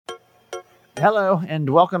Hello, and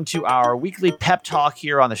welcome to our weekly pep talk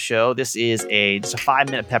here on the show. This is just a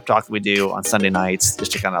 5-minute pep talk that we do on Sunday nights,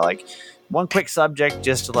 just to kind of like one quick subject,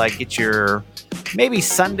 just to like get your maybe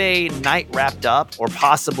Sunday night wrapped up, or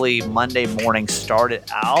possibly Monday morning started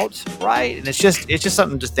out, right? And it's just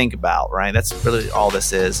something to think about, right? That's really all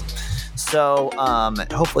this is. So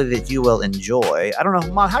hopefully that you will enjoy. I don't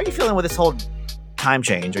know, Mom, how are you feeling with this whole time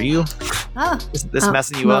change? Are you this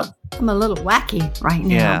messing you up? I'm a little wacky right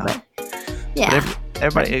now, but yeah. But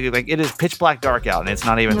everybody, like, it is pitch black dark out, and it's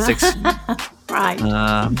not even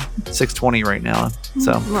 6:20 right now.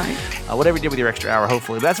 So right. Whatever you did with your extra hour,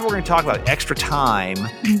 hopefully. But that's what we're going to talk about. Extra time.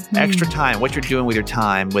 Mm-hmm. Extra time. What you're doing with your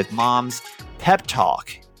time with Mom's Pep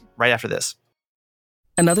Talk right after this.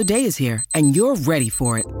 Another day is here, and you're ready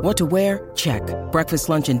for it. What to wear? Check. Breakfast,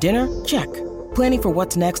 lunch, and dinner? Check. Planning for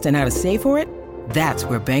what's next and how to save for it? That's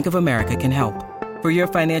where Bank of America can help. For your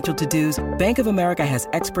financial to-dos, Bank of America has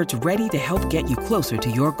experts ready to help get you closer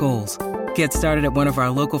to your goals. Get started at one of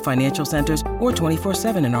our local financial centers or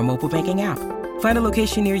 24/7 in our mobile banking app. Find a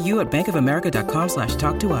location near you at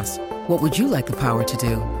bankofamerica.com/talktous. What would you like the power to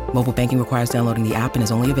do? Mobile banking requires downloading the app and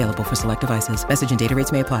is only available for select devices. Message and data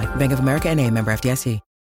rates may apply. Bank of America N.A., member FDIC.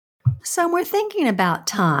 So we're thinking about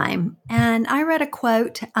time. And I read a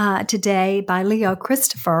quote today by Leo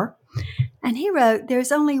Christopher. And he wrote,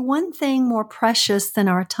 "There's only one thing more precious than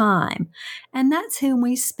our time, and that's whom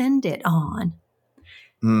we spend it on."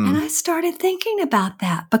 And I started thinking about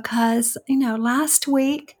that because, last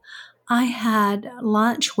week I had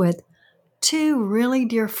lunch with two really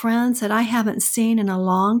dear friends that I haven't seen in a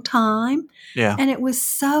long time. Yeah. And it was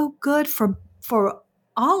so good for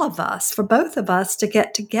all of us, for both of us to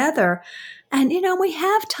get together. And, we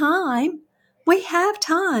have time. We have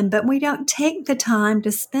time, but we don't take the time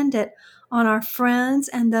to spend it on our friends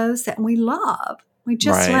and those that we love. We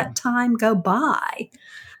just let time go by.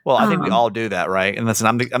 Well, I think we all do that, right? And listen,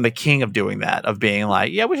 I'm the king of doing that, of being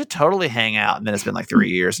like, yeah, we should totally hang out. And then it's been like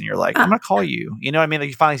 3 years, and you're like, I'm going to call you. You know what I mean? Like,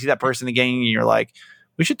 you finally see that person again, and you're like,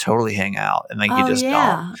 we should totally hang out. And like, you just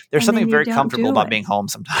don't. There's something very comfortable about being home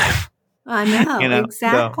sometimes. I know,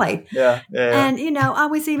 exactly. So, yeah. And, I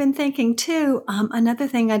was even thinking too, another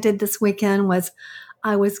thing I did this weekend was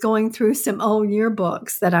I was going through some old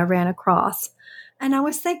yearbooks that I ran across. And I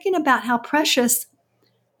was thinking about how precious,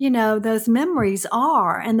 those memories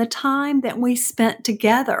are, and the time that we spent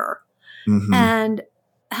together, and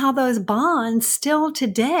how those bonds still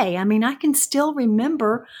today. I mean, I can still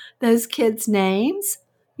remember those kids' names.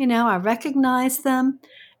 I recognize them.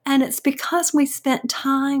 And it's because we spent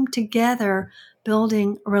time together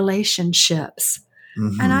building relationships.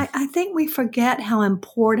 And I think we forget how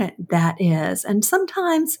important that is. And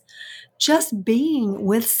sometimes just being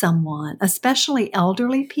with someone, especially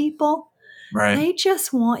elderly people, they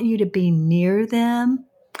just want you to be near them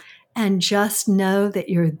and just know that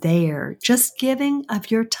you're there, just giving of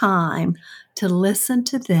your time to listen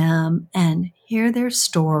to them and hear their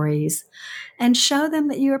stories and show them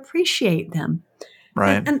that you appreciate them.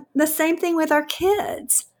 Right. And the same thing with our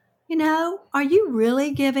kids. Are you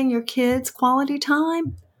really giving your kids quality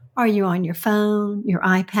time? Are you on your phone, your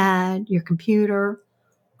iPad, your computer?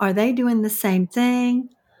 Are they doing the same thing?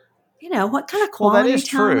 What kind of quality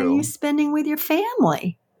time are you spending with your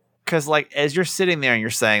family? Because, like, as you're sitting there and you're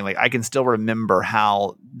saying, like, I can still remember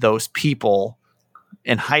how those people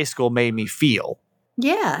in high school made me feel.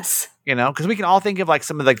 Yes. Because we can all think of like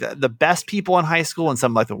some of like the best people in high school and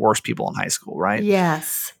some of like the worst people in high school, right?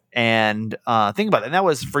 Yes. And think about it. And that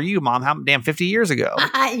was for you, Mom, how damn 50 years ago.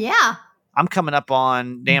 Yeah. I'm coming up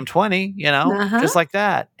on damn 20, just like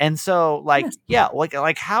that. And so like,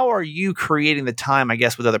 like how are you creating the time, I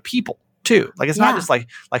guess, with other people too? Like, it's not just like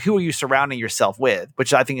who are you surrounding yourself with,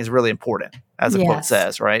 which I think is really important, as the quote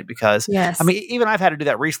says, right? Because I mean, even I've had to do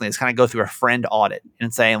that recently. It's kind of go through a friend audit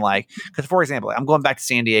and saying like, because for example, I'm going back to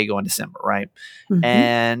San Diego in December, right?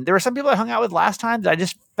 And there were some people I hung out with last time that I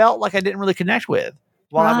just felt like I didn't really connect with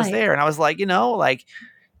while I was there. And I was like, like,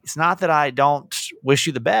 it's not that I don't wish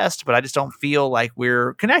you the best, but I just don't feel like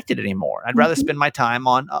we're connected anymore. I'd rather spend my time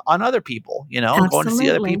on other people, going to see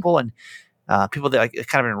other people and people that like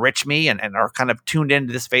kind of enrich me and are kind of tuned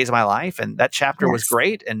into this phase of my life. And that chapter was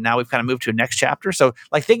great. And now we've kind of moved to a next chapter. So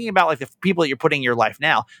like thinking about like the people that you're putting in your life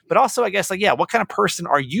now, but also I guess like, what kind of person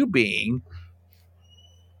are you being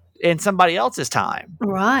in somebody else's time?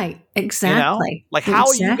 Right. Exactly. Like how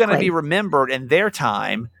are you going to be remembered in their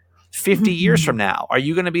time 50 years from now? Are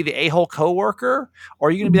you going to be the a-hole coworker, or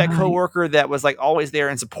are you going to be that coworker that was like always there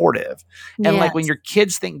and supportive? And like when your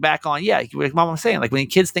kids think back on, like Mom was saying, like when your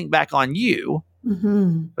kids think back on you,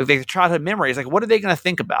 Mm-hmm. Like their childhood memories, like what are they going to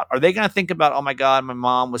think about? Are they going to think about, oh my God, my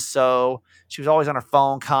mom she was always on her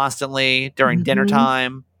phone constantly during dinner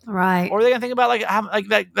time? Right. Or are they going to think about like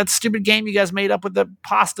that stupid game you guys made up with the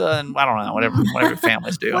pasta and I don't know, whatever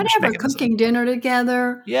families do. Whatever, cooking dinner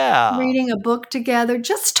together. Yeah. Reading a book together,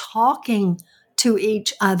 just talking to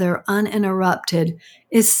each other uninterrupted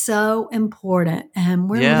is so important. And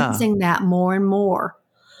we're losing that more and more.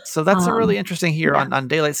 So that's a really interesting here on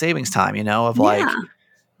daylight savings time, of like,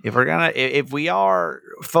 if we are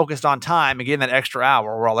focused on time and getting that extra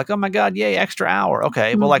hour, we're all like, oh my God, yay, extra hour.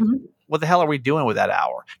 Okay. Well, like, what the hell are we doing with that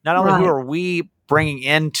hour? Not only who are we bringing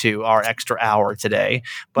into our extra hour today,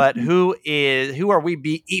 but who are we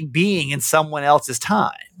being in someone else's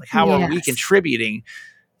time? Like, how are we contributing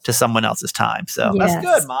to someone else's time? So that's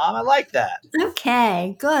good, Mom. I like that.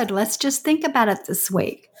 Okay, good. Let's just think about it this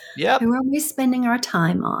week. Yep. Who are we spending our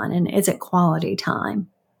time on? And is it quality time?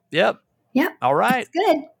 Yep. All right. That's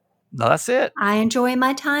good. No, that's it. I enjoy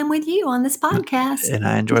my time with you on this podcast. And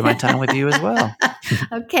I enjoy my time with you as well.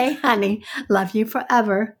 Okay, honey. Love you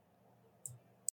forever.